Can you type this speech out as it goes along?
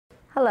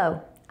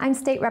Hello, I'm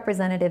State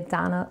Representative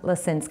Donna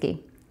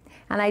Lasinski,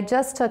 and I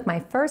just took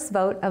my first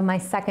vote of my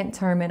second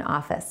term in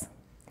office.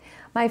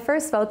 My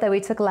first vote that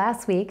we took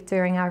last week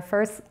during our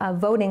first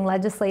voting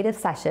legislative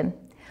session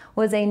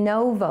was a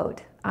no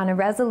vote on a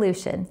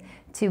resolution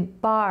to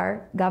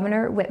bar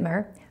Governor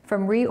Whitmer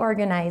from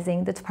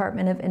reorganizing the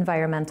Department of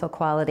Environmental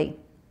Quality.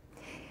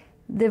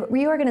 The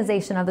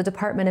reorganization of the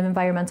Department of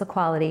Environmental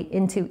Quality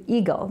into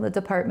EGLE, the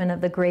Department of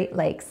the Great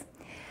Lakes,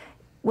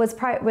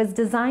 was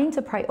designed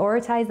to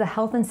prioritize the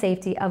health and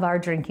safety of our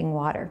drinking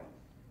water.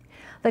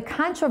 The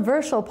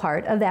controversial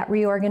part of that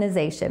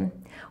reorganization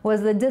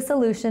was the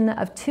dissolution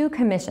of two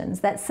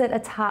commissions that sit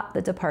atop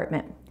the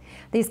department.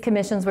 These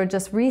commissions were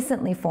just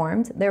recently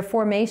formed. Their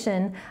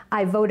formation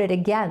I voted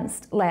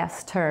against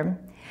last term.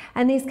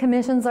 And these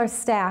commissions are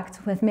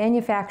stacked with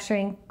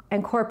manufacturing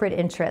and corporate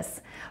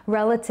interests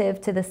relative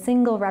to the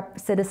single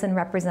citizen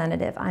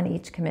representative on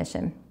each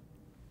commission.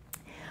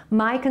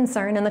 My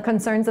concern, and the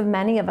concerns of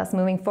many of us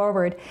moving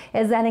forward,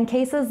 is that in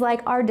cases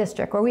like our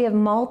district, where we have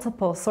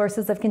multiple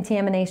sources of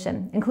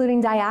contamination,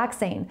 including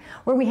dioxane,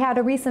 where we had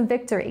a recent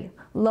victory,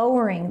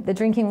 lowering the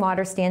drinking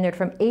water standard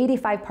from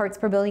 85 parts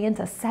per billion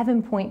to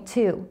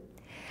 7.2,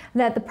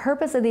 that the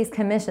purpose of these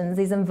commissions,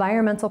 these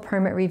environmental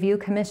permit review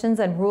commissions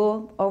and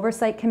rule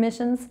oversight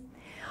commissions,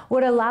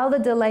 would allow the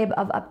delay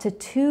of up to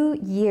 2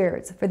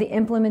 years for the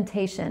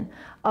implementation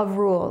of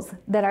rules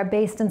that are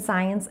based in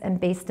science and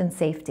based in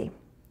safety.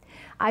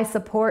 I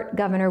support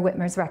Governor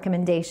Whitmer's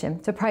recommendation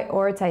to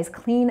prioritize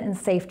clean and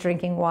safe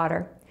drinking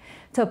water,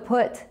 to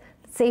put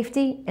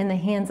safety in the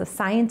hands of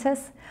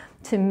scientists,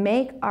 to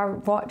make our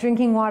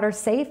drinking water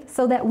safe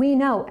so that we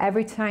know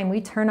every time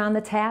we turn on the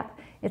tap,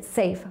 it's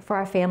safe for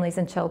our families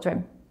and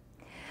children.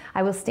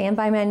 I will stand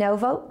by my no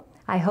vote.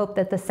 I hope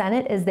that the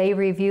Senate, as they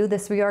review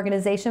this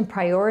reorganization,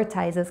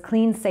 prioritizes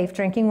clean, safe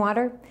drinking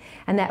water,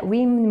 and that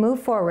we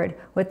move forward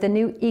with the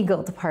new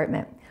EGLE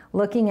department,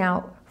 looking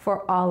out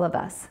for all of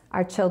us,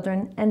 our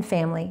children and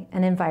family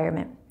and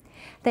environment.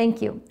 Thank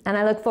you, and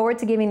I look forward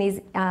to giving these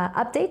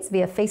updates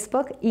via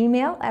Facebook,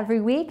 email every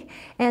week,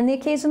 and the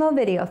occasional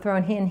video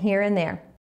thrown in here and there.